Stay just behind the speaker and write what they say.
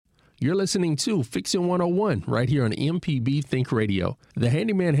You're listening to Fixing 101 right here on MPB Think Radio. The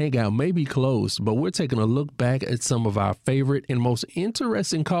Handyman Hangout may be closed, but we're taking a look back at some of our favorite and most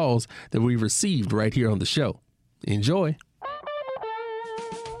interesting calls that we've received right here on the show. Enjoy.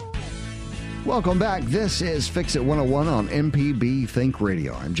 Welcome back. This is Fix It 101 on MPB Think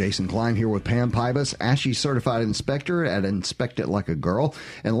Radio. I'm Jason Klein here with Pam Pybus, ASHI certified inspector at Inspect It Like a Girl,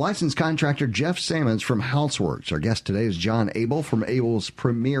 and licensed contractor Jeff Sammons from Houseworks. Our guest today is John Abel from Abel's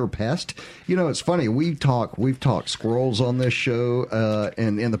Premier Pest. You know, it's funny. We've talked squirrels on this show,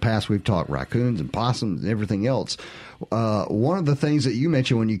 and in the past we've talked raccoons and possums and everything else. One of the things that you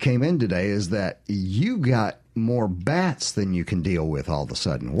mentioned when you came in today is that you got more bats than you can deal with all of a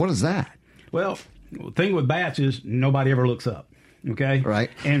sudden. What is that? Well, the thing with bats is nobody ever looks up. Okay? Right.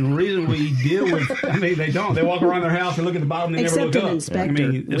 And the reason we deal with, they don't. They walk around their house and look at the bottom and they never look up. Except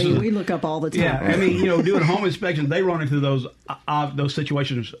an inspector. We look up all the time. Yeah, doing home inspections, they run into those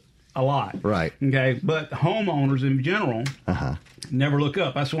situations a lot. Right. Okay? But homeowners in general never look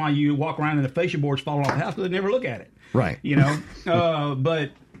up. That's why you walk around and the fascia boards falling off the house because they never look at it. Right.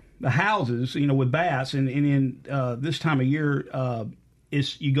 But the houses, with bats, and in this time of year,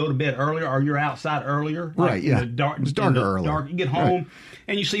 you go to bed earlier or you're outside earlier. Right, yeah. It's darker earlier. You get home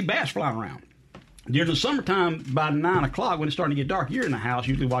and you see bats flying around. During the summertime, by 9 o'clock, when it's starting to get dark, you're in the house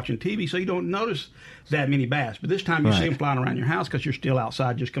usually watching TV, so you don't notice that many bats. But this time you see them flying around your house because you're still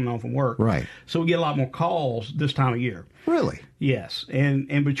outside just coming home from work. Right. So we get a lot more calls this time of year. Really? Yes. And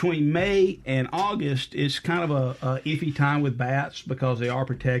between May and August, it's kind of a iffy time with bats because they are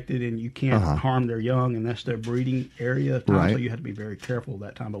protected and you can't harm their young, and that's their breeding area. So you have to be very careful at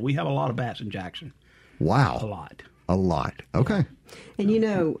that time. But we have a lot of bats in Jackson. Wow. A lot. Okay. And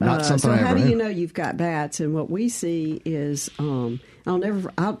so how do you know you've got bats? And what we see is, if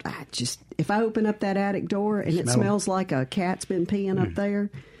I open up that attic door and it smells like a cat's been peeing up there,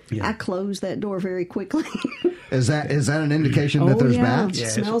 I close that door very quickly. Is that an indication that there's bats? It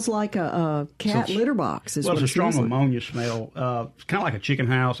smells like a cat litter box. It's a strong ammonia smell. It's kind of like a chicken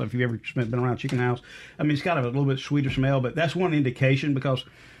house. If you've ever been around a chicken house, it's got a little bit sweeter smell, but that's one indication because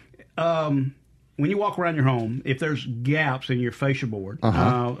when you walk around your home, if there's gaps in your fascia board,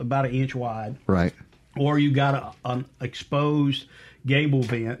 about an inch wide, right, or you got an exposed gable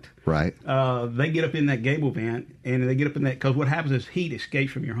vent, right, they get up in that gable vent, and they get up in that because what happens is heat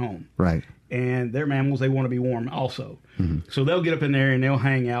escapes from your home, right, and they're mammals; they want to be warm also. So they'll get up in there and they'll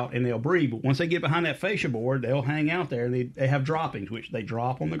hang out and they'll breathe. But once they get behind that fascia board, they'll hang out there and they have droppings, which they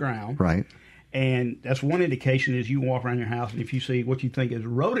drop on the ground, right. And that's one indication is you can walk around your house and if you see what you think is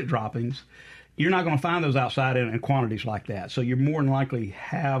rodent droppings, you're not going to find those outside in quantities like that. So you're more than likely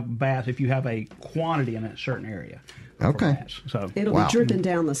have bats if you have a quantity in a certain area. Okay. So it'll be dripping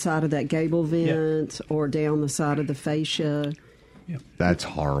down the side of that gable vent or down the side of the fascia. Yep. That's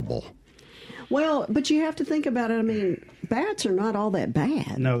horrible. Well, but you have to think about it. Bats are not all that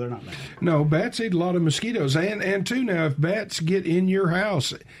bad. No, they're not bad. No, bats eat a lot of mosquitoes. And too, now, if bats get in your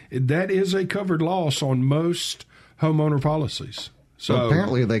house, that is a covered loss on most homeowner policies. So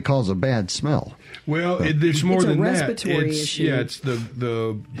apparently they cause a bad smell. Well, it's more than that. It's a respiratory issue. Yeah, it's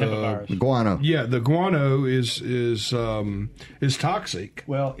the guano. Yeah, the guano is toxic.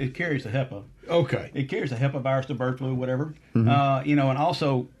 Well, it carries the HEPA. Okay. It carries the HEPA virus, the bird flu, whatever. And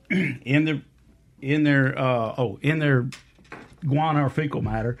also in their guano or fecal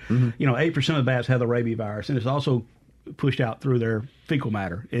matter, 8% of the bats have the rabies virus, and it's also pushed out through their fecal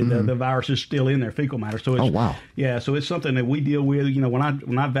matter. And the virus is still in their fecal matter. So it's, yeah, so it's something that we deal with. When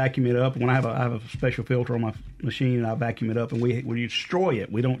I vacuum it up, when I have a special filter on my machine, and I vacuum it up, and we destroy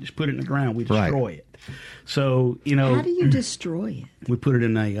it. We don't just put it in the ground. We destroy it. So how do you destroy it? We put it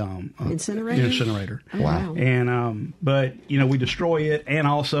in a incinerator. Oh, wow. And but we destroy it, and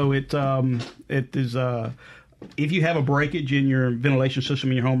also it is. If you have a breakage in your ventilation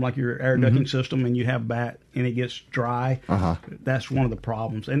system in your home, like your air ducting system, and you have bat and it gets dry, that's one of the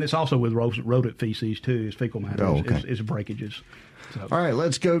problems. And it's also with rodent feces too. Is fecal matter is breakages. So. All right,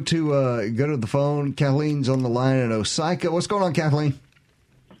 let's go to the phone. Kathleen's on the line in Osaka. What's going on, Kathleen?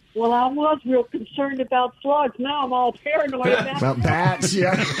 Well, I was real concerned about slugs. Now I'm all paranoid about bats.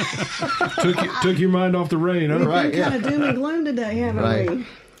 Yeah, took your mind off the rain. Huh? We've been kind of doom and gloom today, haven't we?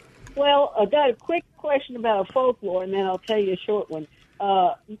 Well, I got a quick question about a folklore, and then I'll tell you a short one.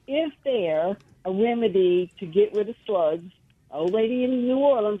 Is there a remedy to get rid of slugs? An old lady in New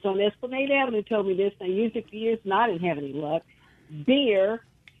Orleans on Esplanade Avenue told me this, and I used it for years, and I didn't have any luck. Beer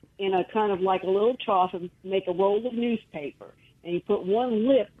in a kind of like a little trough and make a roll of newspaper, and you put one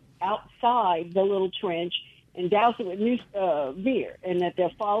lip outside the little trench and douse it with beer, and that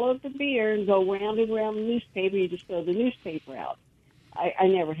they'll follow the beer and go round and round the newspaper. You just throw the newspaper out. I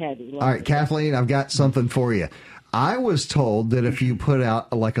never had any luck. All right, Kathleen, I've got something for you. I was told that if you put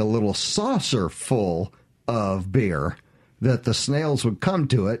out like a little saucer full of beer, that the snails would come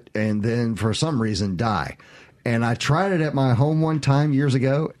to it and then for some reason die. And I tried it at my home one time years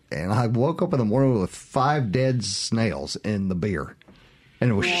ago, and I woke up in the morning with 5 dead snails in the beer,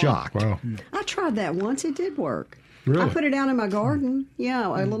 and was shocked. Wow. I tried that once. It did work. Really? I put it out in my garden. Yeah,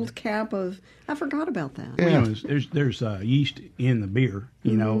 a little cap of. I forgot about that. Well, you know, there's yeast in the beer,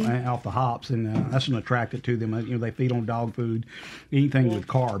 you know, off the hops, and that's an attractant to them. You know, they feed on dog food, anything with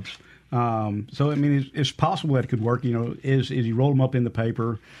carbs. So I mean, it's possible that it could work. You know, is you roll them up in the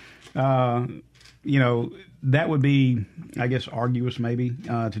paper. You know, that would be, I guess, arduous maybe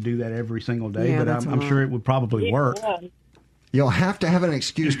to do that every single day, but I'm sure it would probably work. You'll have to have an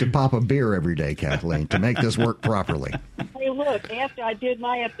excuse to pop a beer every day, Kathleen, to make this work properly. Hey, look, after I did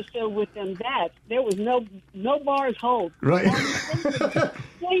my episode with them bats, there was no bars hold. Right. I was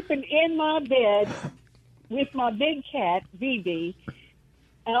sleeping in my bed with my big cat, BB,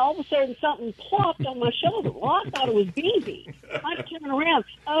 and all of a sudden something plopped on my shoulder. Well, I thought it was BB. I turned around.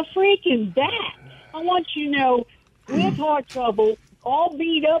 A freaking bat. I want you to know, with heart trouble, all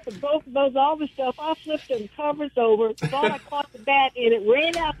beat up and both of those, all the stuff, I flipped them covers over, thought I caught the bat, and it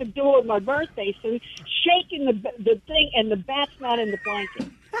ran out the door of my birthday suit, shaking the thing, and the bat's not in the blanket.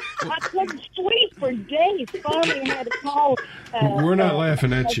 I couldn't sleep for days. Finally, I had to call. We're not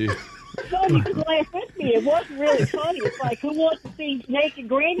laughing at you. So you can laugh with me. It wasn't really funny. It's like, who wants to see naked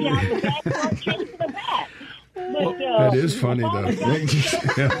Granny out in the backyard chasing a bat? But, that is funny, though.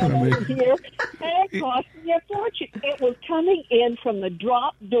 Here, and it cost me a fortune. It was coming in from the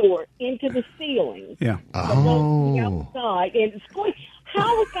drop door into the ceiling. Yeah. Outside. And it's going,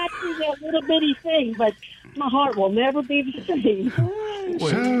 how it got through that little bitty thing, but my heart will never be the same.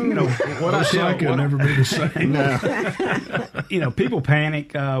 Well, you know, what I tell will never be the same. You know, people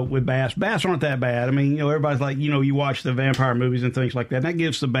panic with bats. Bats aren't that bad. I mean, you know, everybody's like, you know, you watch the vampire movies and things like that. And that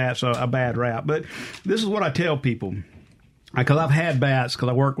gives the bats a bad rap. But this is what I tell people. Because I've had bats, because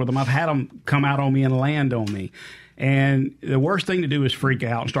I work with them. I've had them come out on me and land on me. And the worst thing to do is freak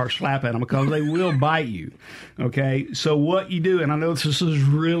out and start slapping at them because they will bite you. Okay? So what you do, and I know this is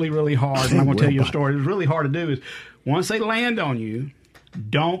really, really hard, and I'm going to tell you a story. It's really hard to do is once they land on you,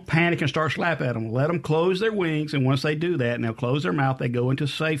 don't panic and start slapping at them. Let them close their wings, and once they do that, and they'll close their mouth, they go into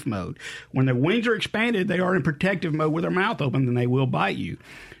safe mode. When their wings are expanded, they are in protective mode with their mouth open, then they will bite you.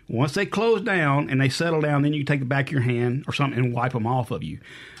 Once they close down and they settle down, then you take the back of your hand or something and wipe them off of you.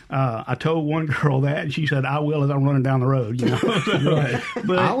 I told one girl that, and she said, I will as I'm running down the road. You know? Right.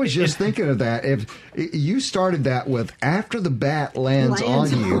 But I was just thinking of that. If you started that with after the bat lands on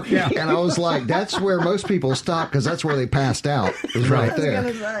you, and I was like, that's where most people stop because that's where they passed out. Is right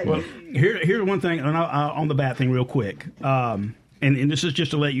there. Well, here's one thing on the bat thing real quick, and this is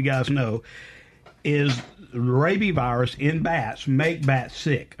just to let you guys know, is rabies virus in bats make bats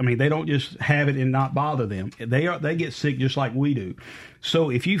sick. I mean, they don't just have it and not bother them. They get sick just like we do.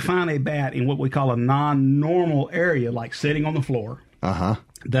 So if you find a bat in what we call a non-normal area, like sitting on the floor,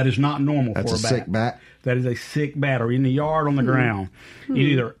 that is not normal for a bat. That's a sick bat? That is a sick bat, or in the yard on the ground.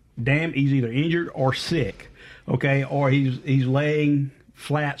 He's either injured or sick, okay, or he's laying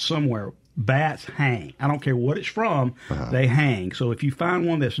flat somewhere. Bats hang. I don't care what it's from, they hang. So if you find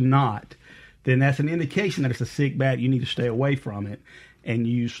one that's not, then that's an indication that it's a sick bat. You need to stay away from it and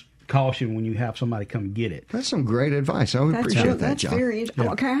use caution when you have somebody come get it. That's some great advice. I would appreciate that, John. Very interesting.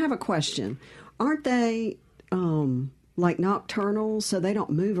 Okay, I have a question. Aren't they like nocturnal, so they don't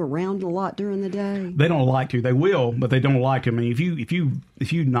move around a lot during the day? They don't like to. They will, but they don't like to. I mean,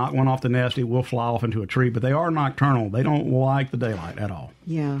 if you knock one off the nest, it will fly off into a tree. But they are nocturnal. They don't like the daylight at all.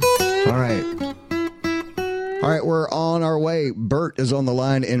 Yeah. All right, we're on our way. Bert is on the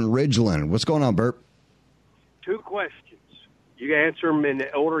line in Ridgeland. What's going on, Bert? 2 questions. You can answer them in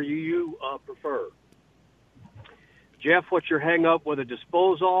the order you prefer. Jeff, what's your hang-up with a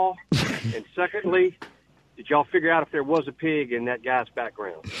disposal? And secondly, did y'all figure out if there was a pig in that guy's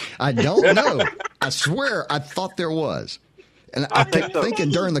background? I don't know. I swear I thought there was. And I kept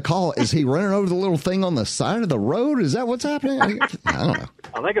thinking during the call, is he running over the little thing on the side of the road? Is that what's happening? I don't know.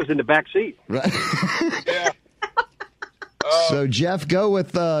 I think it was in the back seat. Right. Yeah. So, Jeff, go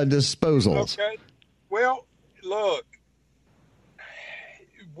with disposals. Okay. Well, look,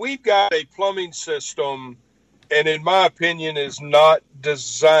 we've got a plumbing system, and in my opinion, is not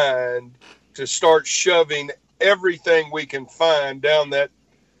designed to start shoving everything we can find down that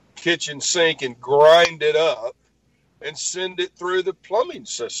kitchen sink and grind it up and send it through the plumbing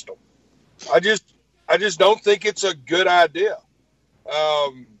system. I just don't think it's a good idea.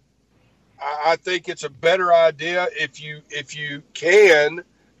 I think it's a better idea if you can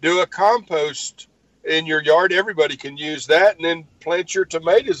do a compost in your yard. Everybody can use that, and then plant your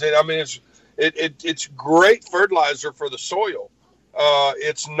tomatoes in. I mean, it's great fertilizer for the soil.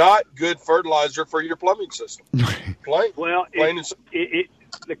 It's not good fertilizer for your plumbing system. Plain. Well,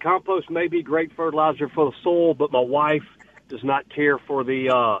 the compost may be great fertilizer for the soil, but my wife does not care for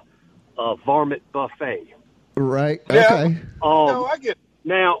the varmint buffet. Right. Yeah. Okay. No, I get it.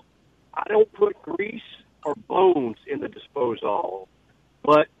 Now, I don't put grease or bones in the disposal,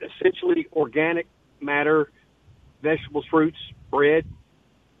 but essentially organic matter, vegetables, fruits, bread.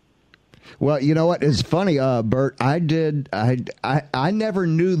 Well, you know what? It's funny, Bert. I never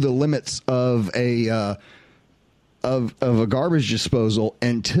knew the limits of a garbage disposal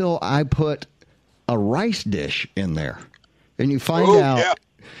until I put a rice dish in there, and you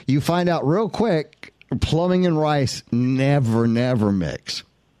find out real quick. Plumbing and rice never mix.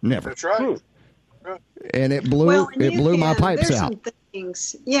 Never. That's right. And it blew my pipes out.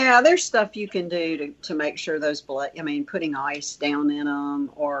 There's stuff you can do to make sure those putting ice down in them,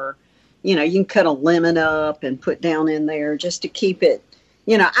 or you can cut a lemon up and put down in there just to keep it.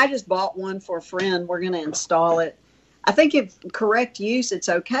 I just bought one for a friend. We're going to install it. I think if correct use, it's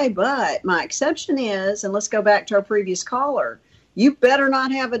okay. But my exception is, and let's go back to our previous caller, you better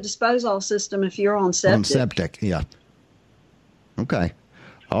not have a disposal system if you're on septic. On septic, yeah. Okay.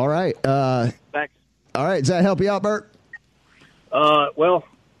 All right. Thanks. All right. Does that help you out, Bert? Well,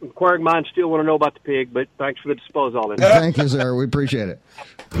 inquiring minds still want to know about the pig, but thanks for the disposal. Thank you, sir. We appreciate it.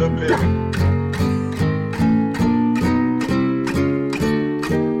 The pig.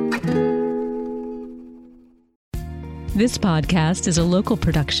 This podcast is a local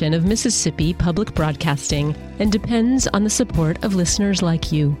production of Mississippi Public Broadcasting and depends on the support of listeners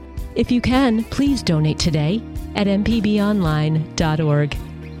like you. If you can, please donate today at mpbonline.org.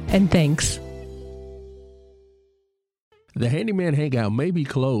 And thanks. The Handyman Hangout may be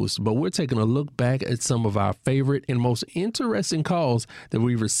closed, but we're taking a look back at some of our favorite and most interesting calls that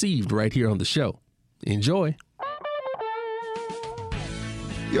we've received right here on the show. Enjoy.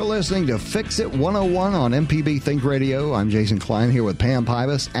 You're listening to Fix It 101 on MPB Think Radio. I'm Jason Klein here with Pam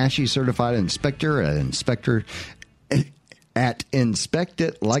Pybus, ASHI certified inspector at Inspect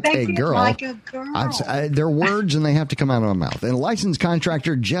It Like a Girl. Like a girl. They're words and they have to come out of my mouth. And licensed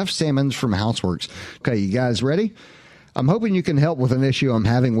contractor Jeff Sammons from Houseworks. Okay, you guys ready? I'm hoping you can help with an issue I'm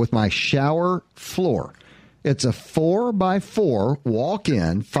having with my shower floor. It's a 4x4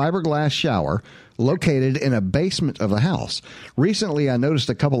 walk-in fiberglass shower located in a basement of a house. Recently, I noticed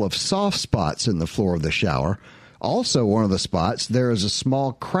a couple of soft spots in the floor of the shower. Also, one of the spots, there is a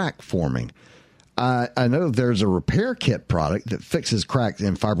small crack forming. I know there's a repair kit product that fixes cracks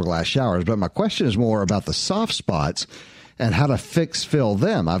in fiberglass showers, but my question is more about the soft spots and how to fill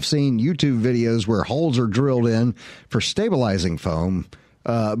them. I've seen YouTube videos where holes are drilled in for stabilizing foam,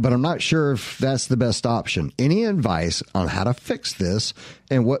 but I'm not sure if that's the best option. Any advice on how to fix this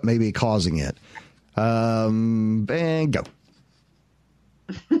and what may be causing it? And go.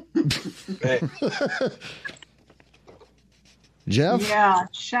 Jeff? Yeah,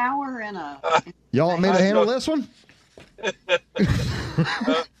 shower in a... Y'all want me to handle this one?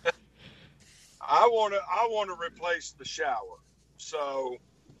 I want to replace the shower. So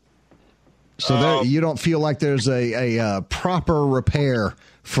there, you don't feel like there's a proper repair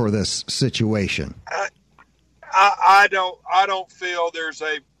for this situation? I don't feel there's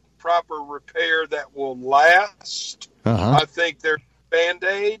a proper repair that will last. I think there's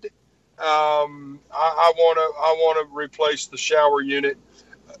Band-Aid. I want to replace the shower unit,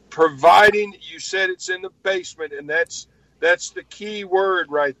 providing you said it's in the basement, and that's the key word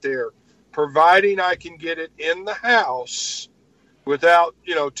right there. Providing I can get it in the house without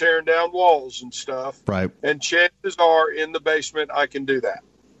tearing down walls and stuff. Right. And chances are in the basement I can do that.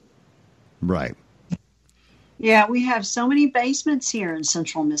 Right. Yeah, we have so many basements here in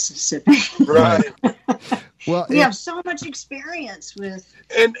central Mississippi. Right. Well, we have so much experience with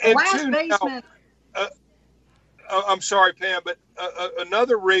and last basement. I'm sorry, Pam, but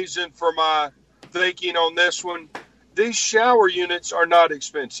another reason for my thinking on this one, these shower units are not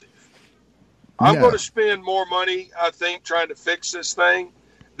expensive. I'm going to spend more money, I think, trying to fix this thing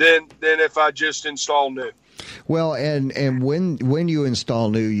than if I just install new. Well, and when you install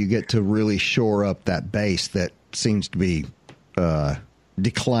new, you get to really shore up that base that seems to be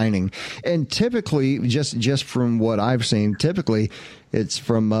declining. And typically, just from what I've seen, typically it's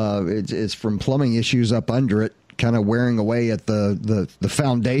from plumbing issues up under it, kind of wearing away at the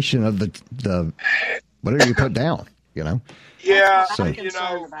foundation of the whatever you put down. Yeah, I'm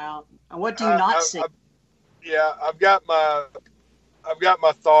concerned about. What do you not see? I've got my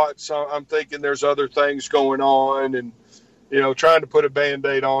my thoughts. I'm thinking there's other things going on, and trying to put a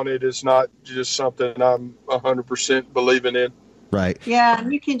Band-Aid on it is not just something I'm 100% believing in. Right. Yeah,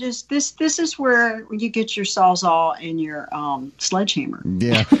 and you can just this is where you get your Sawzall and your sledgehammer.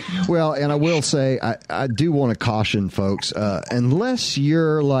 Yeah. Well, and I will say I do want to caution folks, unless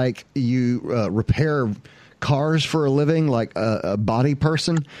you're like you repair cars for a living, like a body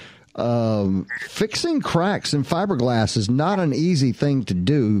person, fixing cracks in fiberglass is not an easy thing to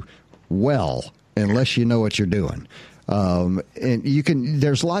do well unless you know what you're doing. And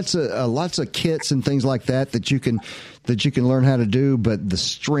there's lots of kits and things like that you can learn how to do, but the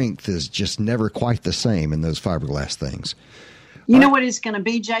strength is just never quite the same in those fiberglass things. You know what it's going to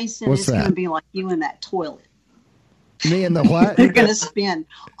be, Jason? What's it's going to be like you in that toilet. Me in the what? You're going to spend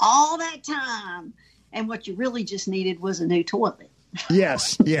all that time, and what you really just needed was a new toilet.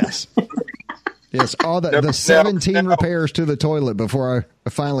 Yes. All the 17 repairs to the toilet before I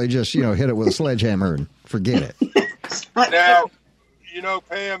finally just hit it with a sledgehammer and forget it. Now,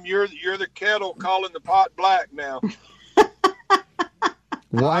 Pam, you're the kettle calling the pot black now.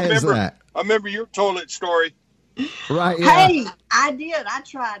 Why is that? I remember your toilet story. Right. Yeah. Hey, I did. I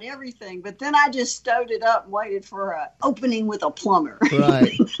tried everything, but then I just stowed it up and waited for an opening with a plumber.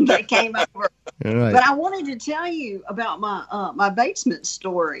 Right. They came over. Right. But I wanted to tell you about my basement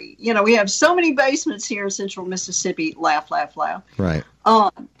story. We have so many basements here in Central Mississippi. Laugh, laugh, laugh. Right.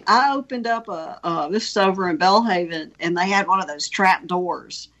 I opened up this is over in Belhaven, and they had one of those trap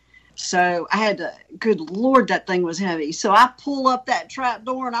doors. So I had to, good Lord, that thing was heavy. So I pull up that trap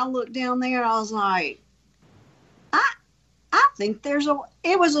door and I looked down there and I was like, I think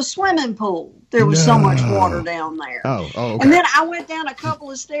it was a swimming pool. There was so much water down there. Oh, okay. And then I went down a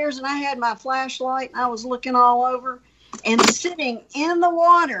couple of stairs and I had my flashlight and I was looking all over, and sitting in the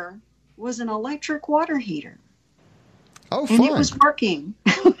water was an electric water heater. Oh, fun. And it was working.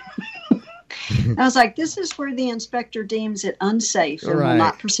 I was like, this is where the inspector deems it unsafe and will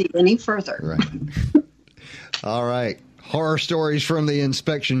not proceed any further. Right. All right. Horror stories from the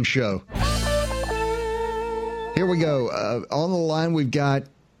inspection show. Here we go. On the line, we've got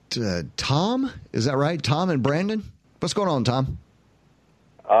Tom. Is that right? Tom and Brandon? What's going on, Tom?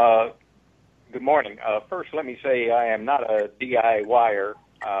 Good morning. First, let me say I am not a DIYer.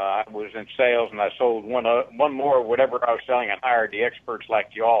 I was in sales, and I sold one more of whatever I was selling and hired the experts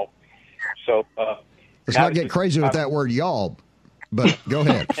like y'all. So let's not get crazy with that word y'all, but go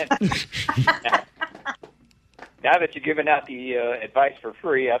ahead. Now that you're giving out the advice for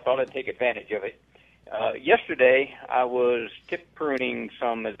free, I thought I'd take advantage of it. Yesterday, I was tip pruning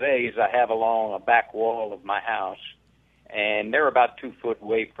some azaleas I have along a back wall of my house, and they're about 2 foot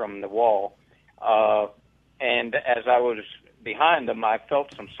away from the wall. And as I was behind them, I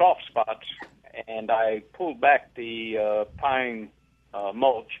felt some soft spots, and I pulled back the pine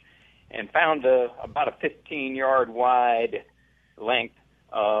mulch and found about a 15-yard wide length,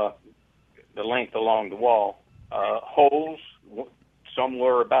 the length along the wall. Holes, some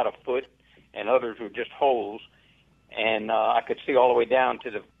were about a foot, and others were just holes, and I could see all the way down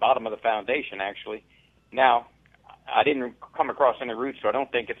to the bottom of the foundation, actually. Now, I didn't come across any roots, so I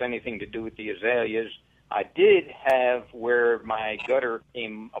don't think it's anything to do with the azaleas. I did have where my gutter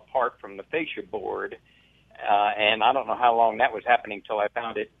came apart from the fascia board, and I don't know how long that was happening till I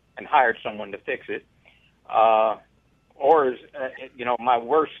found it and hired someone to fix it. My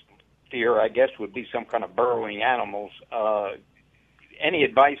worst fear, I guess, would be some kind of burrowing animals. Any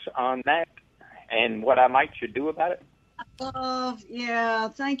advice on that and what I should do about it? Yeah,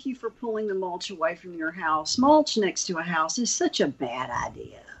 thank you for pulling the mulch away from your house. Mulch next to a house is such a bad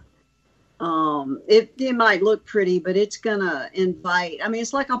idea. It might look pretty, but it's gonna invite. I mean,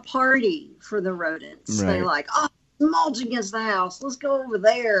 it's like a party for the rodents. Right. They're like, mulch against the house. Let's go over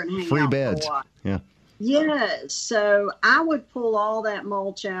there and hang free out beds. For a while. Yeah. Yes. So I would pull all that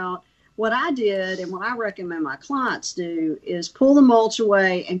mulch out. What I did, and what I recommend my clients do, is pull the mulch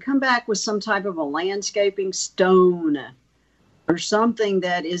away and come back with some type of a landscaping stone or something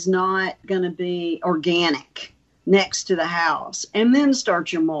that is not going to be organic next to the house, and then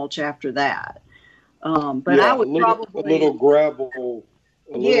start your mulch after that. But I would probably a little gravel,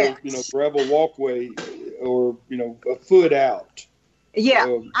 gravel walkway, or a foot out.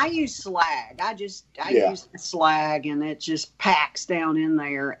 Yeah, I use slag. I use the slag, and it just packs down in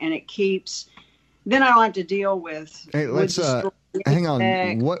there, and it keeps. Then I don't have to deal with. Hey, let's hang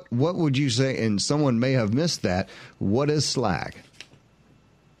on. What would you say? And someone may have missed that. What is slag?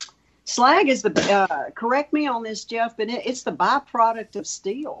 Slag is the. Correct me on this, Jeff, but it's the byproduct of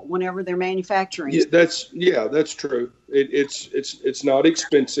steel. Whenever they're manufacturing. Yeah, that's true. It's not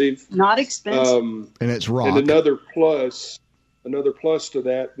expensive. Not expensive. And it's rock. And another plus. another plus to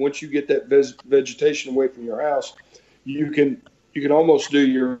that, once you get that vegetation away from your house, you can almost do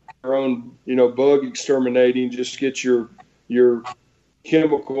your own, bug exterminating. Just get your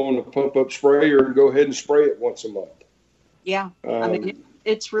chemical and a pump up sprayer and go ahead and spray it once a month. Yeah,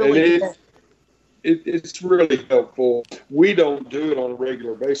 it's really good. It's really helpful. We don't do it on a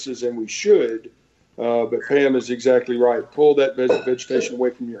regular basis, and we should. But Pam is exactly right. Pull that vegetation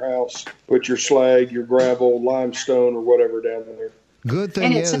away from your house. Put your slag, your gravel, limestone, or whatever down there. Good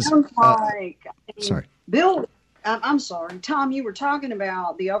thing is, sounds like sorry, Bill. I'm sorry, Tom. You were talking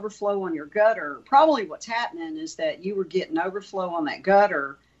about the overflow on your gutter. Probably what's happening is that you were getting overflow on that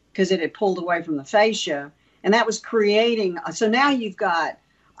gutter because it had pulled away from the fascia, and that was creating. So now you've got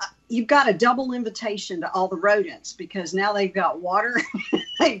a double invitation to all the rodents because now they've got water,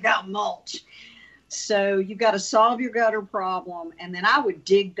 they've got mulch. So you've got to solve your gutter problem, and then I would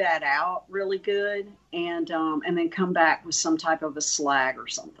dig that out really good, and then come back with some type of a slag or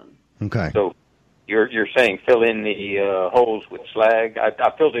something. Okay. So you're saying fill in the holes with slag?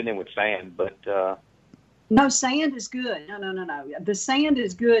 I filled it in with sand, but no, sand is good. No. The sand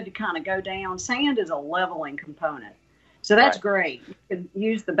is good to kind of go down. Sand is a leveling component, so that's great. You can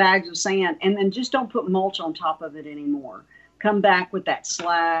use the bags of sand, and then just don't put mulch on top of it anymore. Come back with that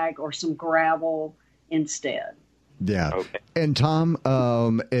slag or some gravel instead. Yeah. Okay. And Tom,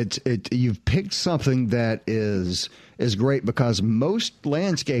 you've picked something that is great because most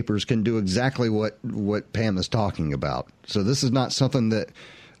landscapers can do exactly what Pam is talking about. So this is not something that,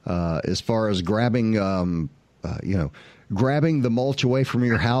 as far as grabbing the mulch away from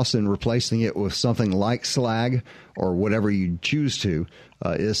your house and replacing it with something like slag or whatever you choose to,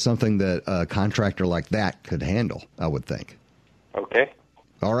 is something that a contractor like that could handle, I would think. Okay.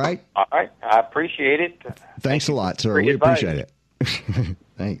 All right. All right. I appreciate it. Thanks a lot, sir. We appreciate it.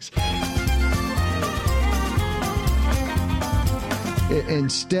 Thanks.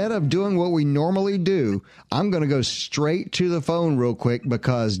 Instead of doing what we normally do, I'm going to go straight to the phone real quick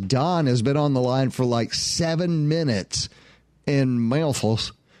because Don has been on the line for like 7 minutes in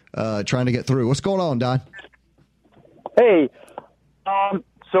Memphis trying to get through. What's going on, Don? Hey,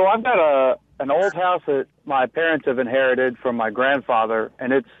 so I've got an old house that my parents have inherited from my grandfather,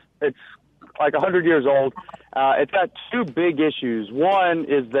 and it's like 100 years old. It's got two big issues. One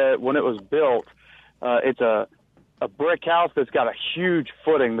is that when it was built, it's a brick house that's got a huge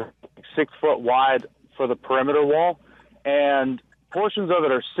footing, 6 foot wide for the perimeter wall, and portions of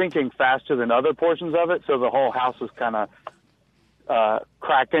it are sinking faster than other portions of it, so the whole house is kind of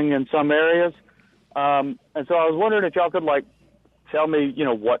cracking in some areas. And so I was wondering if y'all could tell me,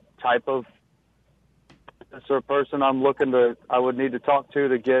 what type of sort of person I would need to talk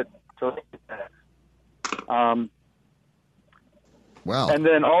to get to that. Wow. And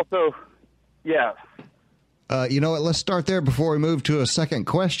then also, yeah. You know what? Let's start there before we move to a second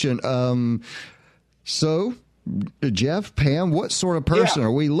question. So, Jeff, Pam, what sort of person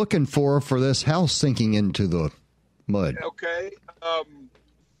are we looking for this house sinking into the mud? Okay.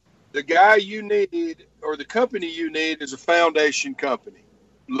 The guy you need or the company you need is a foundation company.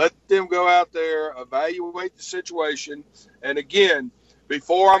 Let them go out there, evaluate the situation. And again,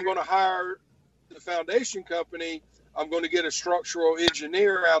 before I'm going to hire the foundation company, I'm going to get a structural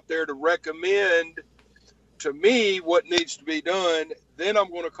engineer out there to recommend to me what needs to be done. Then I'm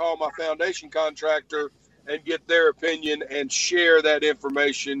going to call my foundation contractor and get their opinion and share that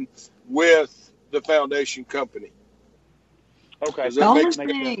information with the foundation company. Okay. The only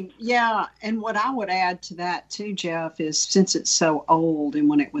thing, and what I would add to that too, Jeff, is since it's so old and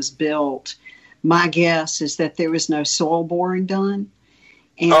when it was built, my guess is that there was no soil boring done.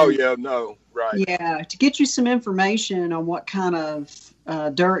 And, right. Yeah, to get you some information on what kind of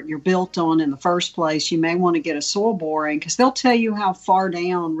dirt you're built on in the first place, you may want to get a soil boring because they'll tell you how far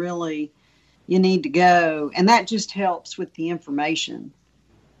down really you need to go, and that just helps with the information.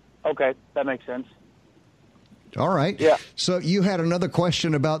 Okay, that makes sense. All right. Yeah. So you had another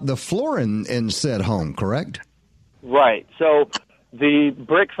question about the flooring in said home, correct? Right. So the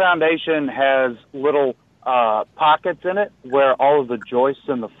brick foundation has little pockets in it where all of the joists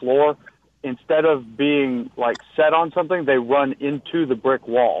in the floor, instead of being set on something, they run into the brick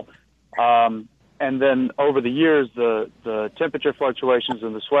wall. And then over the years, the temperature fluctuations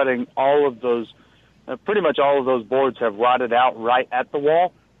and the sweating, all of those, pretty much all of those boards have rotted out right at the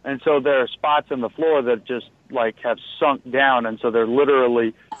wall. And so there are spots in the floor that just have sunk down, and so they're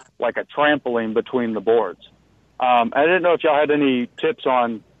literally like a trampoline between the boards. I didn't know if y'all had any tips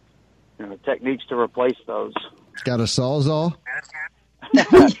on techniques to replace those. Got a Sawzall?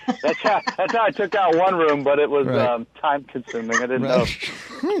 That's how I took out one room, but it was time consuming. I didn't know.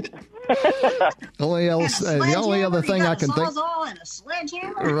 The only other thing I can think. And a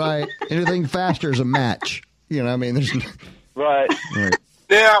sledgehammer. Right. Anything faster is a match. You know, I mean, there's. Right.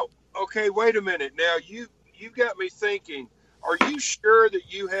 Now, okay, wait a minute. Now you got me thinking. Are you sure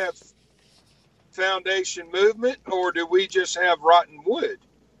that you have foundation movement, or do we just have rotten wood?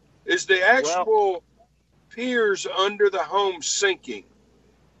 Is the actual piers under the home sinking?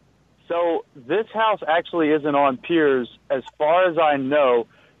 So this house actually isn't on piers. As far as I know,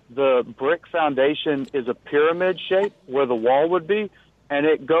 the brick foundation is a pyramid shape where the wall would be, and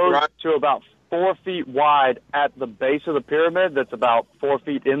it goes to about 4 feet wide at the base of the pyramid. That's about 4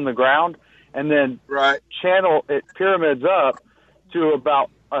 feet in the ground, and then it pyramids up to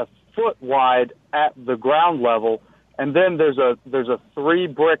about a foot wide at the ground level, and then there's a 3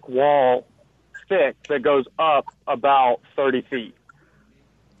 brick wall thick that goes up about 30 feet.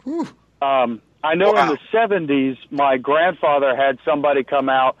 I know in the 70s, my grandfather had somebody come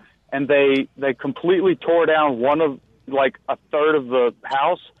out and they completely tore down a third of the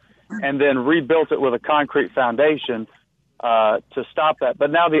house and then rebuilt it with a concrete foundation to stop that.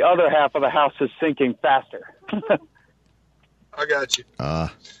 But now the other half of the house is sinking faster. I got you.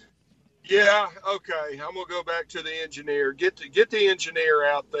 Yeah, okay. I'm going to go back to the engineer. Get the engineer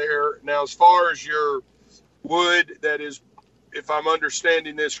out there. Now, as far as your wood, that is, if I'm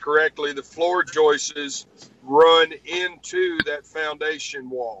understanding this correctly, the floor joists run into that foundation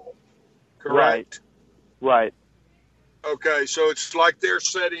wall, correct? Right. Okay, so it's like they're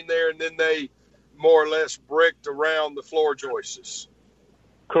sitting there and then they more or less bricked around the floor joists.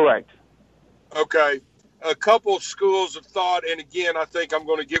 Correct. Okay. A couple schools of thought, and again, I think I'm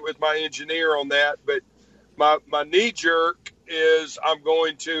going to get with my engineer on that, but my knee-jerk is I'm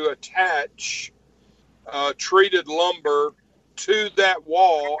going to attach treated lumber to that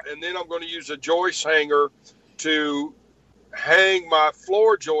wall, and then I'm going to use a joist hanger to hang my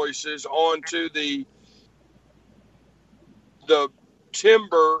floor joists onto the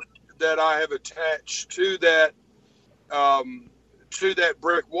timber that I have attached to that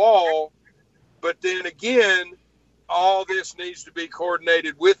brick wall. But then again, all this needs to be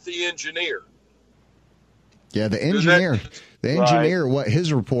coordinated with the engineer. Yeah, the engineer, what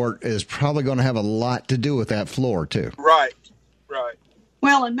his report is probably going to have a lot to do with that floor too. Right.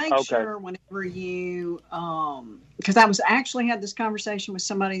 Well, and make sure whenever you, because I actually had this conversation with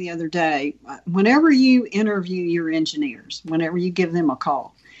somebody the other day, whenever you interview your engineers, whenever you give them a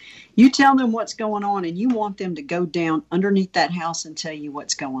call, you tell them what's going on and you want them to go down underneath that house and tell you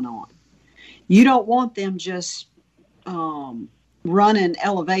what's going on. You don't want them just running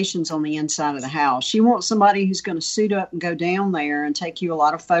elevations on the inside of the house. You want somebody who's going to suit up and go down there and take you a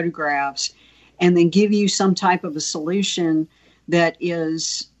lot of photographs and then give you some type of a solution that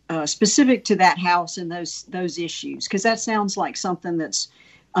is specific to that house and those issues. Because that sounds like something that's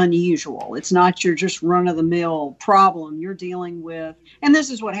unusual. It's not your just run-of-the-mill problem you're dealing with. And this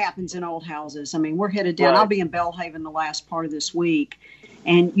is what happens in old houses. I mean, we're headed down. I'll be in Belhaven the last part of this week.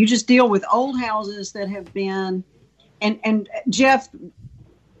 And you just deal with old houses that have been, and Jeff,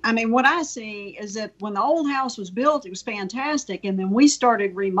 I mean, what I see is that when the old house was built, it was fantastic. And then we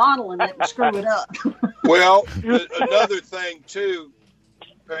started remodeling it and screw it up. Well, another thing too,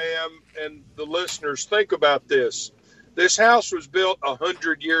 Pam, and the listeners, think about this. This house was built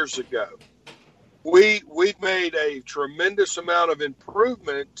 100 years ago. We've made a tremendous amount of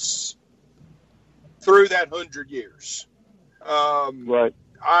improvements through that 100 years.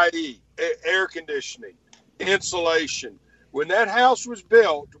 I.e., air conditioning, insulation. When that house was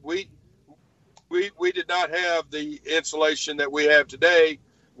built, we did not have the insulation that we have today.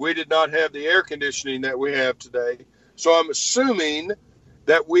 We did not have the air conditioning that we have today. So I'm assuming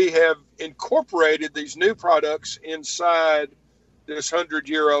that we have incorporated these new products inside this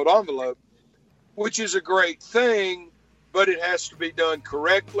 100-year-old envelope, which is a great thing, but it has to be done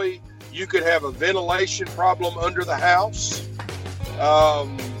correctly. You could have a ventilation problem under the house,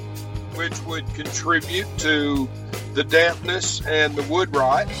 which would contribute to the dampness and the wood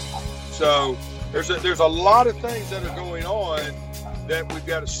rot. So there's a lot of things that are going on that we've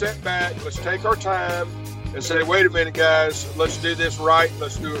got to sit back. Let's take our time and say, wait a minute, guys, let's do this right.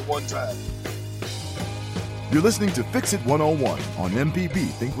 Let's do it one time. You're listening to Fix It 101 on MPB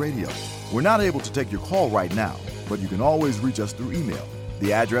Think Radio. We're not able to take your call right now, but you can always reach us through email.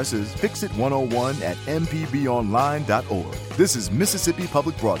 The address is fixit101@mpbonline.org. This is Mississippi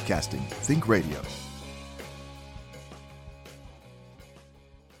Public Broadcasting, Think Radio.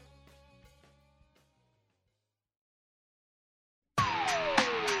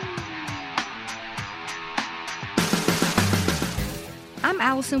 I'm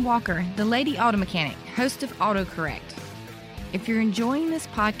Allison Walker, the Lady Auto Mechanic, host of AutoCorrect. If you're enjoying this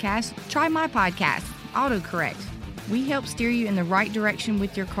podcast, try my podcast, AutoCorrect. We help steer you in the right direction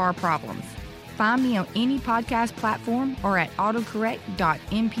with your car problems. Find me on any podcast platform or at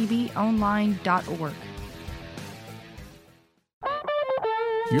autocorrect.mpbonline.org.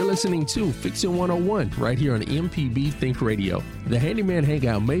 You're listening to Fix It 101 right here on MPB Think Radio. The Handyman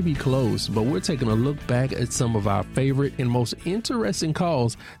Hangout may be closed, but we're taking a look back at some of our favorite and most interesting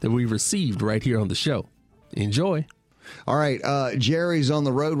calls that we've received right here on the show. Enjoy. All right, Jerry's on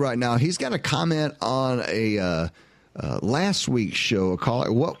the road right now. He's got a comment on a last week's show. A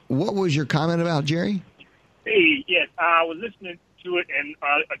caller. What was your comment about, Jerry? Hey, yes, I was listening to it, and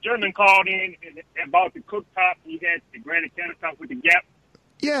a gentleman called in and bought the cooktop. He had the granite countertop with the gap.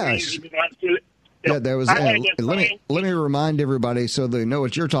 Yes. Yeah, there was. Let me remind everybody so they know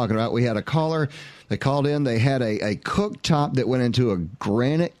what you're talking about. We had a caller. They called in. They had a cooktop that went into a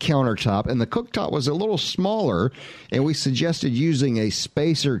granite countertop, and the cooktop was a little smaller. And we suggested using a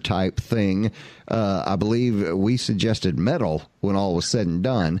spacer type thing. I believe we suggested metal when all was said and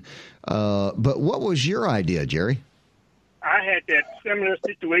done. But what was your idea, Jerry? I had that similar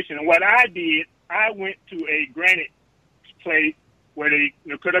situation, and what I did, I went to a granite place where they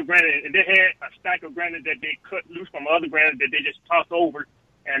cut up granite, and they had a stack of granite that they cut loose from other granite that they just tossed over.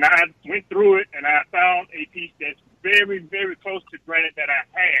 And I went through it, and I found a piece that's very, very close to granite that I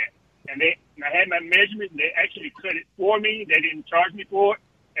had. And I had my measurement. They actually cut it for me. They didn't charge me for it.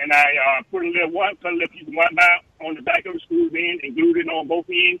 And I put a little piece of one bar on the back of the screws in and glued it on both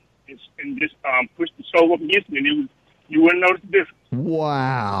ends and just pushed the stove up against it. And you wouldn't notice the difference.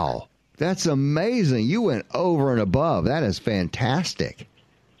 Wow. That's amazing. You went over and above. That is fantastic.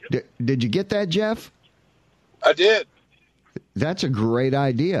 Did you get that, Jeff? I did. That's a great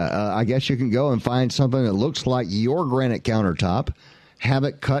idea. I guess you can go and find something that looks like your granite countertop, have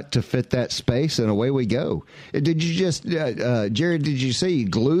it cut to fit that space, and away we go. Did you just, Jerry, did you say you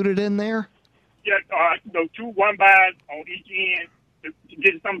glued it in there? Yeah, two one bars on each end to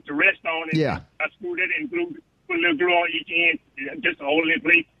get something to rest on. And yeah. I screwed it and put a little glue on each end just to hold it in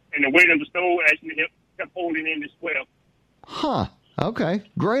place. And the weight of the stove actually kept holding in as well. Huh. Okay.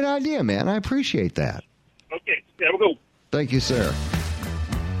 Great idea, man. I appreciate that. Okay. There we go. Thank you, sir.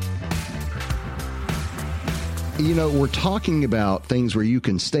 You know, we're talking about things where you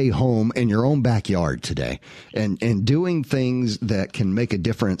can stay home in your own backyard today and doing things that can make a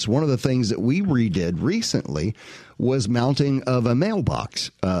difference. One of the things that we redid recently was mounting of a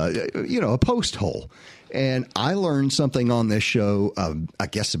mailbox, a post hole. And I learned something on this show, I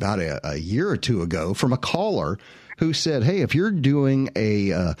guess about a year or two ago, from a caller who said, hey, if you're doing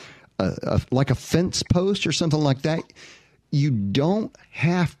like a fence post or something like that, you don't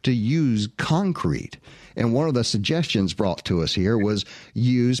have to use concrete. And one of the suggestions brought to us here was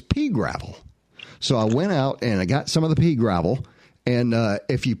use pea gravel. So I went out and I got some of the pea gravel. And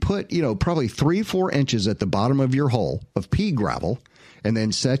if you put, probably 3-4 inches at the bottom of your hole of pea gravel, and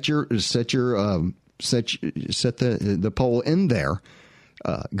then set the pole in there,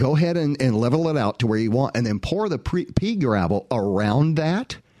 go ahead and level it out to where you want, and then pour the pea gravel around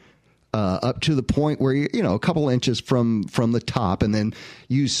that up to the point where a couple inches from the top, and then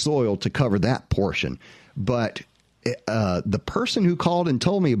use soil to cover that portion. But the person who called and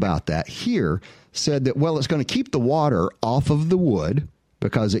told me about that here said that, well, it's going to keep the water off of the wood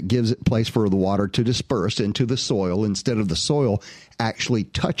because it gives it place for the water to disperse into the soil instead of the soil actually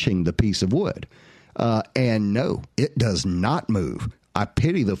touching the piece of wood. And no, it does not move. I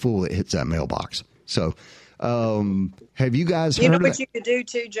pity the fool that hits that mailbox. So have you guys heard of that? You know what you could do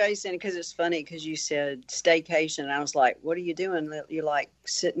too, Jason, because it's funny because you said staycation. And I was like, what are you doing? You're like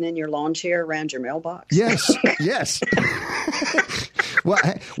sitting in your lawn chair around your mailbox? Yes, yes. Well,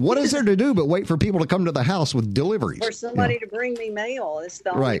 what is there to do but wait for people to come to the house with deliveries? Or somebody to bring me mail. It's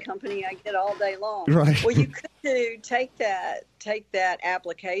the only company I get all day long. Right. Well, you could take that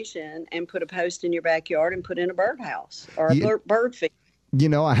application and put a post in your backyard and put in a birdhouse or a bird feeder.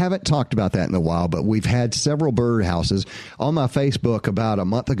 I haven't talked about that in a while, but we've had several bird houses. On my Facebook about a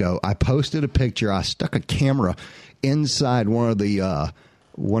month ago, I posted a picture. I stuck a camera inside one of the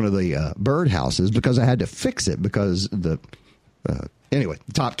bird houses because I had to fix it because anyway,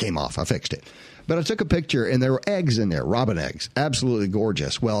 the top came off. I fixed it. But I took a picture, and there were eggs in there, robin eggs, absolutely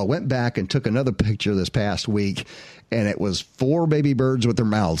gorgeous. Well, I went back and took another picture this past week, and it was 4 baby birds with their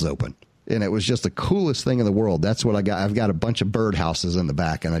mouths open. And it was just the coolest thing in the world. That's what I got. I've got a bunch of bird houses in the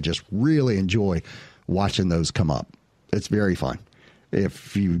back, and I just really enjoy watching those come up. It's very fun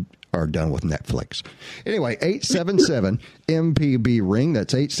if you are done with Netflix. Anyway, 877-MPB-RING.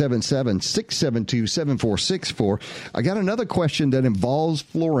 That's 877-672-7464. I got another question that involves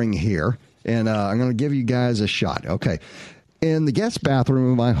flooring here, and I'm going to give you guys a shot. Okay. In the guest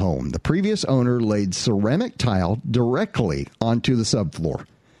bathroom of my home, the previous owner laid ceramic tile directly onto the subfloor.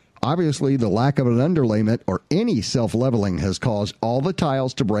 Obviously, the lack of an underlayment or any self-leveling has caused all the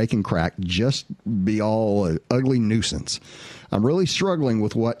tiles to break and crack, just be all an ugly nuisance. I'm really struggling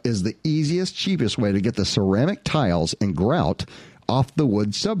with what is the easiest, cheapest way to get the ceramic tiles and grout off the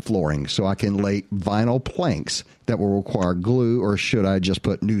wood subflooring so I can lay vinyl planks that will require glue, or should I just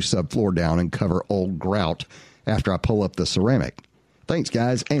put new subfloor down and cover old grout after I pull up the ceramic? Thanks,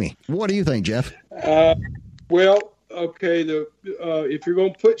 guys. Amy, what do you think, Jeff? Well, okay, if you're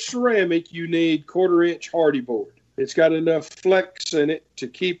going to put ceramic, you need 1/4-inch hardy board. It's got enough flex in it to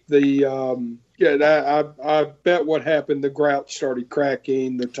keep the I bet what happened, the grout started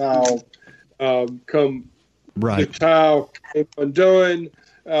cracking, the tile the tile came undone.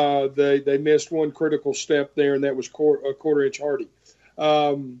 They missed one critical step there, and that was a 1/4-inch hardy.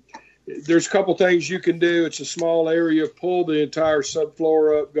 There's a couple things you can do. It's a small area. Pull the entire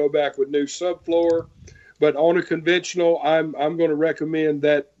subfloor up. Go back with new subfloor. But on a conventional, I'm going to recommend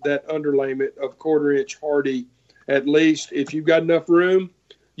that underlayment of 1/4-inch hardy. At least if you've got enough room,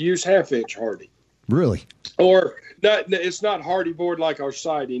 use 1/2-inch hardy. Really? Or not? It's not hardy board like our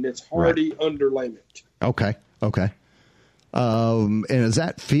siding. It's hardy underlayment. Okay. And does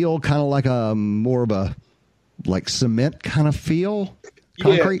that feel kind of like a more of a like cement kind of feel?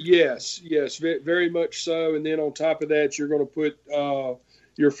 Concrete? Yes, very much so. And then on top of that, you're going to put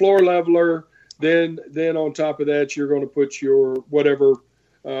your floor leveler. Then on top of that, you're going to put your whatever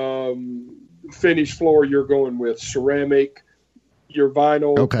finished floor you're going with, ceramic, your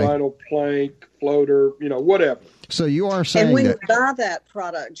vinyl plank, floater, whatever. So you are saying and when you buy that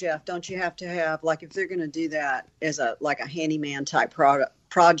product, Jeff, don't you have to have, like, if they're going to do that as a handyman type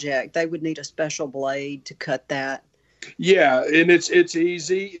project, they would need a special blade to cut that? Yeah, and it's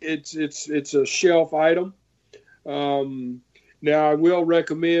easy. It's a shelf item. Now I will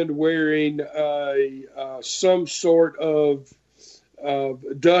recommend wearing some sort of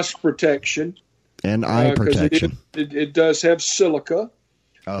dust protection and eye protection. It does have silica.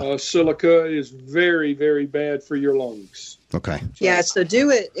 Silica is very, very bad for your lungs. Okay. Yeah, so do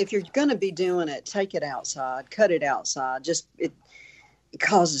it. If you're going to be doing it, take it outside, cut it outside. Just it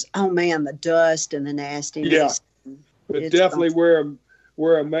causes, the dust and the nastiness. Yeah, but definitely wear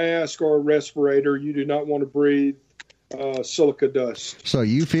a mask or a respirator. You do not want to breathe silica dust. So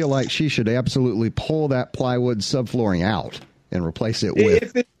you feel like she should absolutely pull that plywood subflooring out and replace it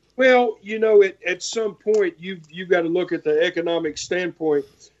with? At some point you've got to look at the economic standpoint.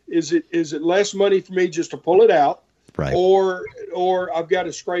 Is it less money for me just to pull it out, right? Or I've got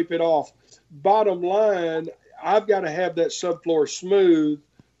to scrape it off? Bottom line, I've got to have that subfloor smooth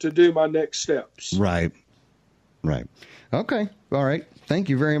to do my next steps. Right. Okay. All right. Thank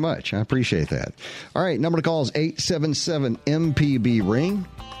you very much. I appreciate that. All right. Number to call is 877-MPB-RING.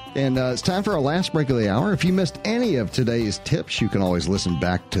 And it's time for our last break of the hour. If you missed any of today's tips, you can always listen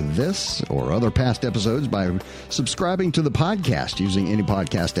back to this or other past episodes by subscribing to the podcast using any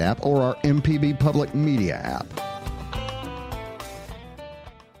podcast app or our MPB Public Media app.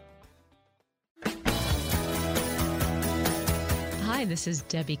 Hi, this is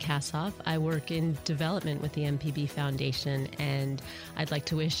Debbie Kassoff. I work in development with the MPB Foundation, and I'd like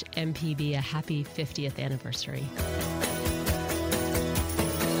to wish MPB a happy 50th anniversary.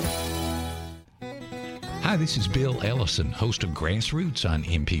 Hi, this is Bill Ellison, host of Grassroots on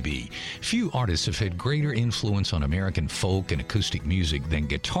MPB. Few artists have had greater influence on American folk and acoustic music than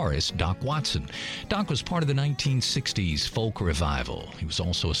guitarist Doc Watson. Doc was part of the 1960s folk revival. He was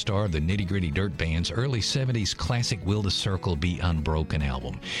also a star of the Nitty Gritty Dirt Band's early 70s classic Will the Circle Be Unbroken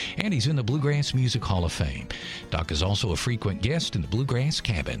album. And he's in the Bluegrass Music Hall of Fame. Doc is also a frequent guest in the Bluegrass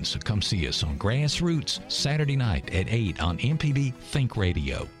Cabin, so come see us on Grassroots Saturday night at 8 on MPB Think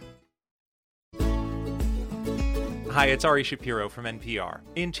Radio. Hi, it's Ari Shapiro from NPR.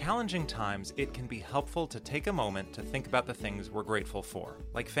 In challenging times, it can be helpful to take a moment to think about the things we're grateful for,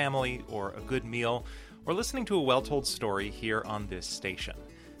 like family or a good meal, or listening to a well-told story here on this station.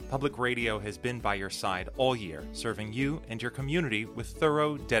 Public Radio has been by your side all year, serving you and your community with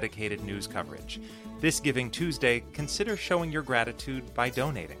thorough, dedicated news coverage. This Giving Tuesday, consider showing your gratitude by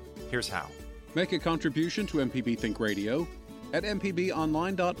donating. Here's how. Make a contribution to MPB Think Radio at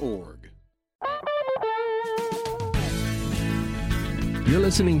mpbonline.org. You're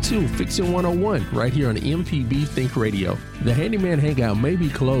listening to Fix It 101 right here on MPB Think Radio. The Handyman Hangout may be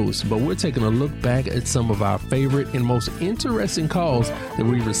closed, but we're taking a look back at some of our favorite and most interesting calls that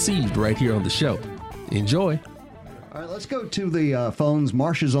we received right here on the show. Enjoy. All right, let's go to the phones.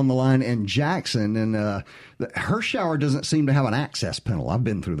 Marsha's on the line and Jackson, and her shower doesn't seem to have an access panel. I've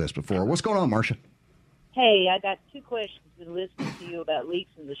been through this before. What's going on, Marsha? Hey, I got two questions. Been listening to you about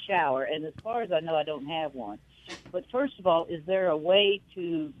leaks in the shower, and as far as I know, I don't have one. But first of all, is there a way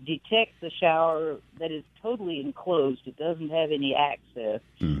to detect the shower that is totally enclosed? It doesn't have any access.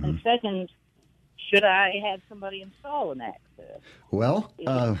 Mm-hmm. And second, should I have somebody install an access? Well, is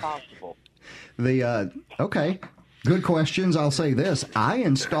it possible? Okay. Good questions. I'll say this. I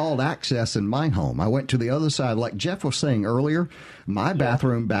installed access in my home. I went to the other side. Like Jeff was saying earlier, my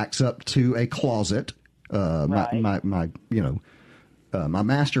bathroom backs up to a closet. My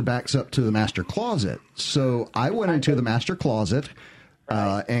master backs up to the master closet. So I went into the master closet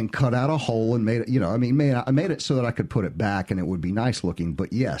and cut out a hole and made it, I made it so that I could put it back and it would be nice looking.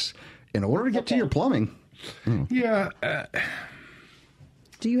 But yes, in order to get to your plumbing. Yeah.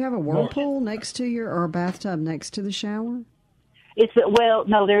 Do you have a whirlpool next to or a bathtub next to the shower?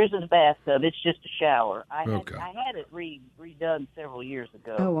 No, there isn't a bathtub. It's just a shower. I had it redone several years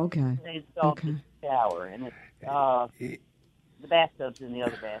ago. Oh, okay. They installed the shower, and it's the bathtub's in the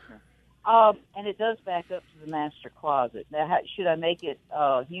other bathroom. And it does back up to the master closet. Now, should I make it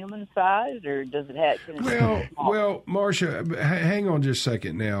human sized, or does it have? Well, Marcia, hang on just a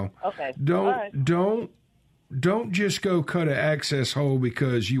second now. Okay. Don't just go cut an access hole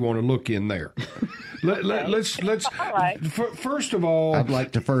because you want to look in there. Let's. All right. First of all, I'd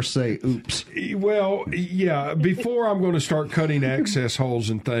like to first say, oops. Well, yeah. Before I'm going to start cutting access holes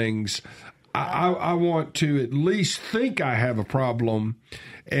and things, I want to at least think I have a problem,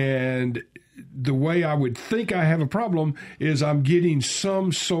 and the way I would think I have a problem is I'm getting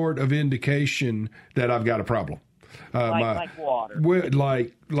some sort of indication that I've got a problem. Like water.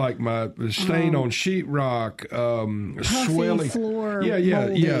 Like my stain on sheetrock, swelling,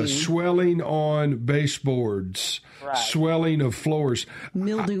 floor, swelling on baseboards, swelling of floors,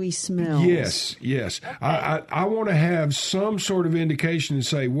 mildewy smells. Yes. Okay. I want to have some sort of indication and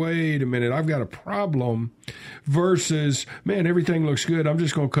say, wait a minute, I've got a problem. Versus, man, everything looks good. I'm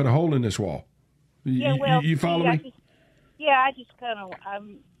just going to cut a hole in this wall. You follow me? I just kind of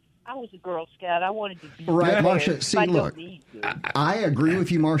I was a Girl Scout. I wanted to be right, Marcia. See, look, I agree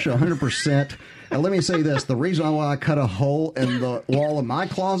with you, Marcia, 100%. And let me say this: the reason why I cut a hole in the wall of my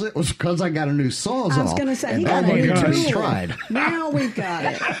closet was because I got a new Sawzall. I was going to say, he got a new tool. Now we've got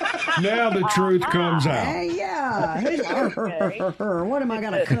it. Now the truth comes out. Hey, yeah. What am I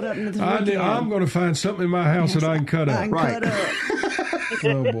going to cut up into the I'm going to find something in my house that I can cut up. Right.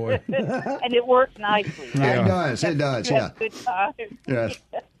 Oh boy. And it works nicely. Yeah. It does. Yeah. Good time. Yes.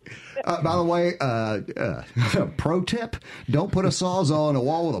 By the way, pro tip: don't put a Sawzall on a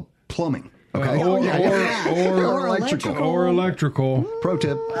wall with a plumbing. Okay, or electrical. Pro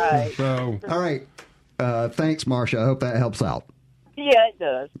tip. Right. So, all right. Thanks, Marcia. I hope that helps out. Yeah, it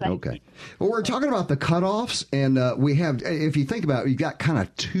does. Thank you. Well, we're talking about the cutoffs, and we have, if you think about it, you've got kind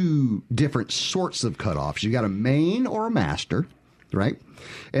of two different sorts of cutoffs. You got a main or a master, right?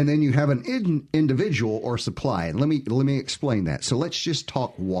 And then you have an individual or supply. And let me explain that. So let's just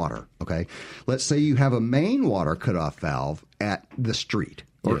talk water, okay? Let's say you have a main water cutoff valve at the street.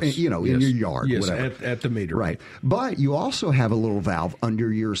 Or, in your yard, whatever. At the meter. Right. But you also have a little valve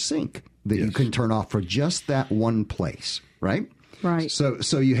under your sink that you can turn off for just that one place, right? Right.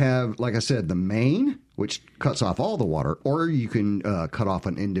 So you have, like I said, the main, which cuts off all the water, or you can cut off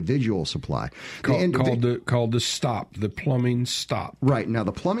an individual supply. Called the stop, the plumbing stop. Right. Now,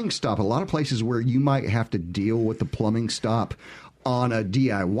 the plumbing stop, a lot of places where you might have to deal with the plumbing stop on a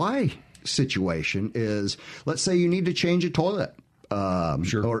DIY situation is, let's say you need to change a toilet.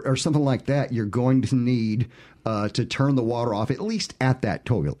 Or something like that, you're going to need to turn the water off, at least at that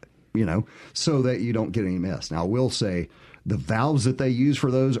toilet, so that you don't get any mess. Now, I will say the valves that they use for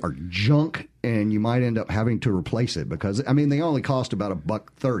those are junk, and you might end up having to replace it because, they only cost about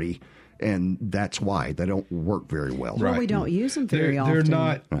 $1.30, and that's why they don't work very well. Well, we don't use them very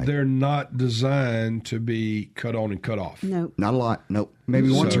often. They're not designed to be cut on and cut off. No, not a lot. Nope, maybe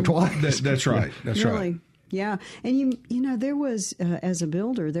once or twice. That's right. That's really? right. Yeah, and there was as a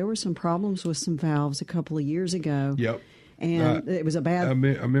builder, there were some problems with some valves a couple of years ago. Yep. And it was a bad. I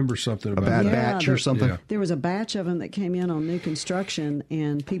remember something about a bad batch or something. Yeah. There was a batch of them that came in on new construction,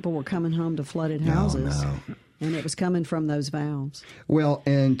 and people were coming home to flooded houses. No. And it was coming from those valves. Well,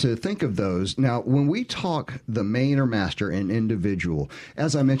 and to think of those, now, when we talk the main or master and individual,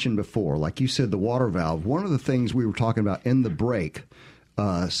 as I mentioned before, like you said, the water valve, one of the things we were talking about in the break,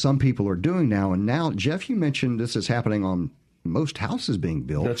 some people are doing now, and now, Jeff, you mentioned this is happening on most houses being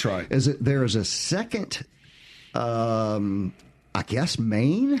built. That's right. Is that there is a second, main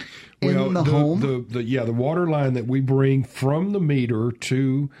in the home? The water line that we bring from the meter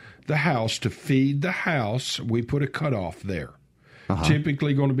to the house to feed the house, we put a cutoff there.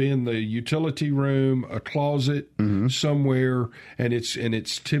 typically going to be in the utility room, a closet somewhere, and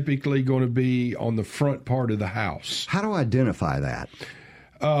it's typically going to be on the front part of the house. How do I identify that?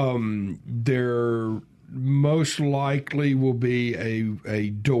 There most likely will be a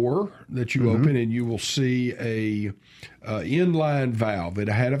door that you open, and you will see a inline valve. It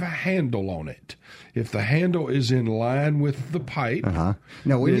had a handle on it. If the handle is in line with the pipe, now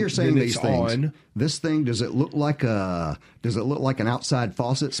when you're saying these things, this thing, does it look like an outside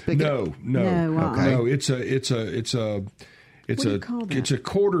faucet spigot? No. Okay. No, it's a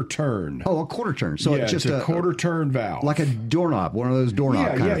quarter turn. Oh, a quarter turn. So it's just a quarter turn valve, like a doorknob, one of those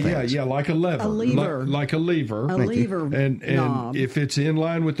doorknob kind of things. Yeah, like a lever, like a lever, and knob. if it's in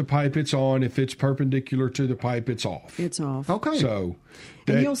line with the pipe, it's on. If it's perpendicular to the pipe, it's off. It's off. Okay. So,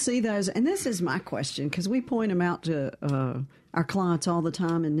 and you'll see those. And this is my question, because we point them out to our clients all the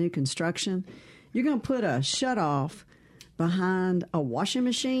time in new construction. You're going to put a shutoff behind a washing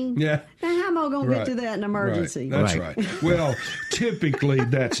machine? Yeah. Now, how am I going to get to that in an emergency? Right. That's right. Well, typically,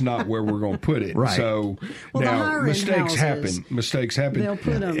 that's not where we're going to put it. Right. So, now, mistakes happen. Mistakes happen. They'll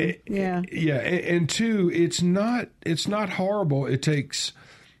put them, Yeah, and two, it's not horrible. It takes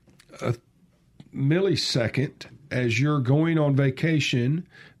a millisecond as you're going on vacation,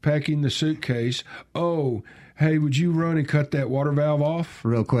 packing the suitcase. Oh, hey, would you run and cut that water valve off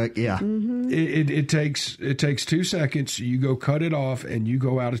real quick? Yeah. It takes 2 seconds. You go cut it off and you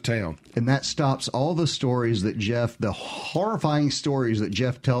go out of town. And that stops all the stories that the horrifying stories that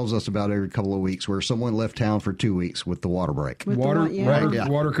Jeff tells us about every couple of weeks, where someone left town for 2 weeks with the water break.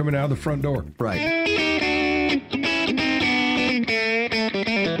 Water coming out of the front door. Right. Hey,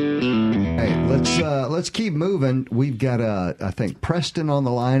 let's keep moving. We've got I think Preston on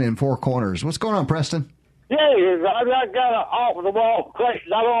the line in Four Corners. What's going on, Preston? Yeah, I've got an off-the-wall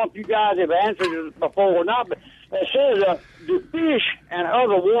question. I don't know if you guys have answered it before or not, but it says, do fish and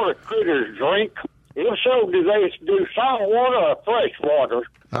other water critters drink? If so, do they do salt water or fresh water?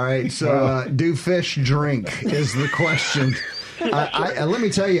 All right, so do fish drink is the question. Let me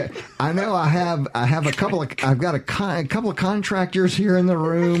tell you, I know I've got a couple of contractors here in the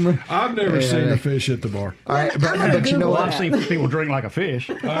room. I've never seen a fish at the bar. All right, but you know what? I've seen people drink like a fish.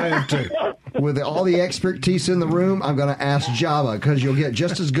 I have too. With all the expertise in the room, I'm going to ask Java, because you'll get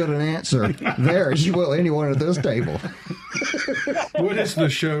just as good an answer there as you will anyone at this table. What is the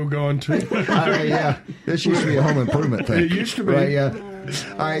show going to? Yeah, this used to be a home improvement thing. It used to be. Right, yeah.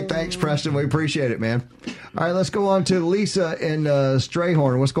 All right, thanks, Preston. We appreciate it, man. All right, let's go on to Lisa in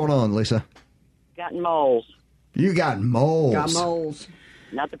Strayhorn. What's going on, Lisa? Got moles. You got moles. Got moles.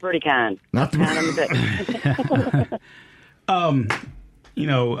 Not the pretty kind. Not the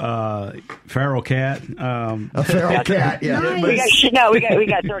feral cat. A feral cat, yeah. Nice. We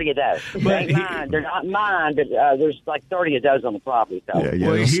got 30 of those. They're not mine, but there's like 30 of those on the property. So.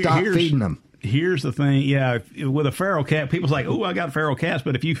 Well, stop feeding them. Here's the thing, with a feral cat, people's like, "Oh, I got feral cats,"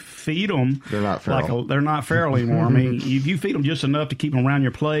 but if you feed them, they're not feral. They're not feral anymore. I mean, if you feed them just enough to keep them around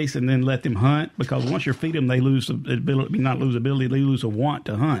your place and then let them hunt, because once you feed them, they lose the ability, they lose a want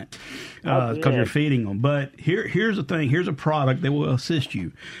to hunt because you're feeding them. But here's the thing: here's a product that will assist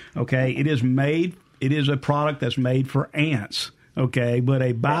you. Okay, it is a product that's made for ants. Okay, but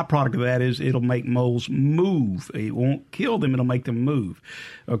a byproduct of that is it'll make moles move. It won't kill them, it'll make them move.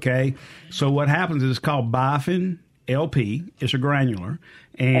 Okay, so what happens is it's called Bifin LP. It's a granular,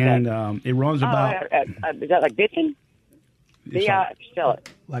 and it runs about... is that like Biffen? Spell it.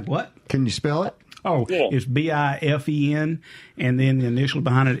 Like what? Can you spell it? Oh, yeah. It's Bifen, and then the initial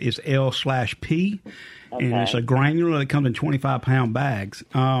behind it is L/P. Okay. And it's a granular that comes in 25-pound bags.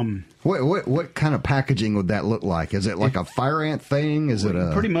 What kind of packaging would that look like? Is it like a fire ant thing? Is it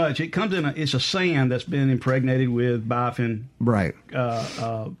a... Pretty much. It comes in it's a sand that's been impregnated with Bifin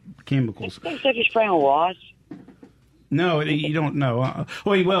chemicals. It's like you spray on wasp. No, you don't know.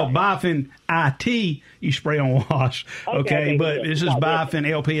 Bifin IT, you spray on wash. Okay, but this is Bifin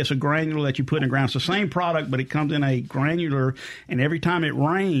LP. It's a granular that you put in the ground. It's the same product, but it comes in a granular, and every time it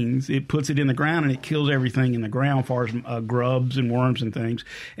rains, it puts it in the ground, and it kills everything in the ground as far as grubs and worms and things.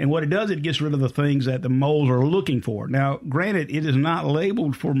 And what it does, it gets rid of the things that the moles are looking for. Now, granted, it is not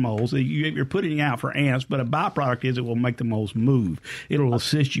labeled for moles. You're putting it out for ants, but a byproduct is it will make the moles move. It'll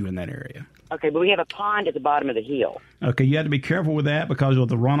assist you in that area. Okay, but we have a pond at the bottom of the hill. Okay, you have to be careful with that because of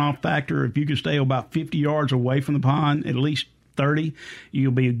the runoff factor. If you can stay about 50 yards away from the pond, at least 30,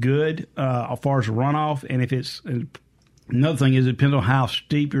 you'll be good as far as runoff. And if it's another thing is it depends on how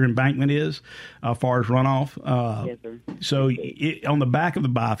steep your embankment is as far as runoff. Yes, sir. So on the back of the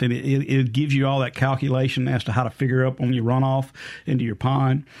Bifin, it gives you all that calculation as to how to figure up on your runoff into your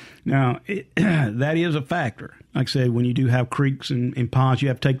pond. Now, that is a factor. like I said, when you do have creeks and ponds, you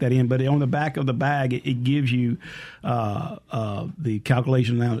have to take that in. But on the back of the bag, it gives you the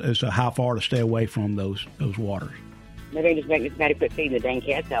calculation now as to how far to stay away from those waters. Maybe I just make this matter quit feeding the dang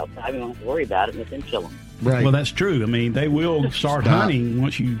cats outside. We don't have to worry about it and let them kill them. Right. Well, that's true. I mean, they will start hunting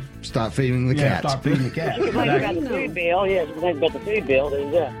once you stop feeding the cats. Stop feeding the cats. You complain about the food bill. Yes, you complain about the food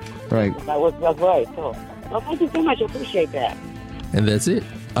bill. Right. That works both ways. So, well, thank you so much. I appreciate that. And that's it.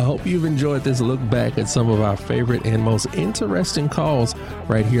 I hope you've enjoyed this look back at some of our favorite and most interesting calls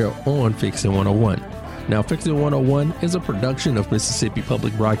right here on Fix It 101. Now, Fix It 101 is a production of Mississippi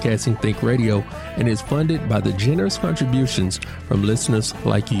Public Broadcasting Think Radio and is funded by the generous contributions from listeners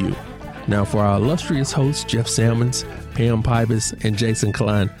like you. Now, for our illustrious hosts, Jeff Salmons, Pam Pybus, and Jason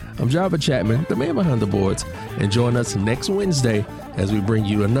Klein, I'm Java Chapman, the man behind the boards, and join us next Wednesday as we bring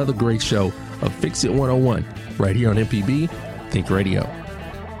you another great show of Fix It 101 right here on MPB Think Radio.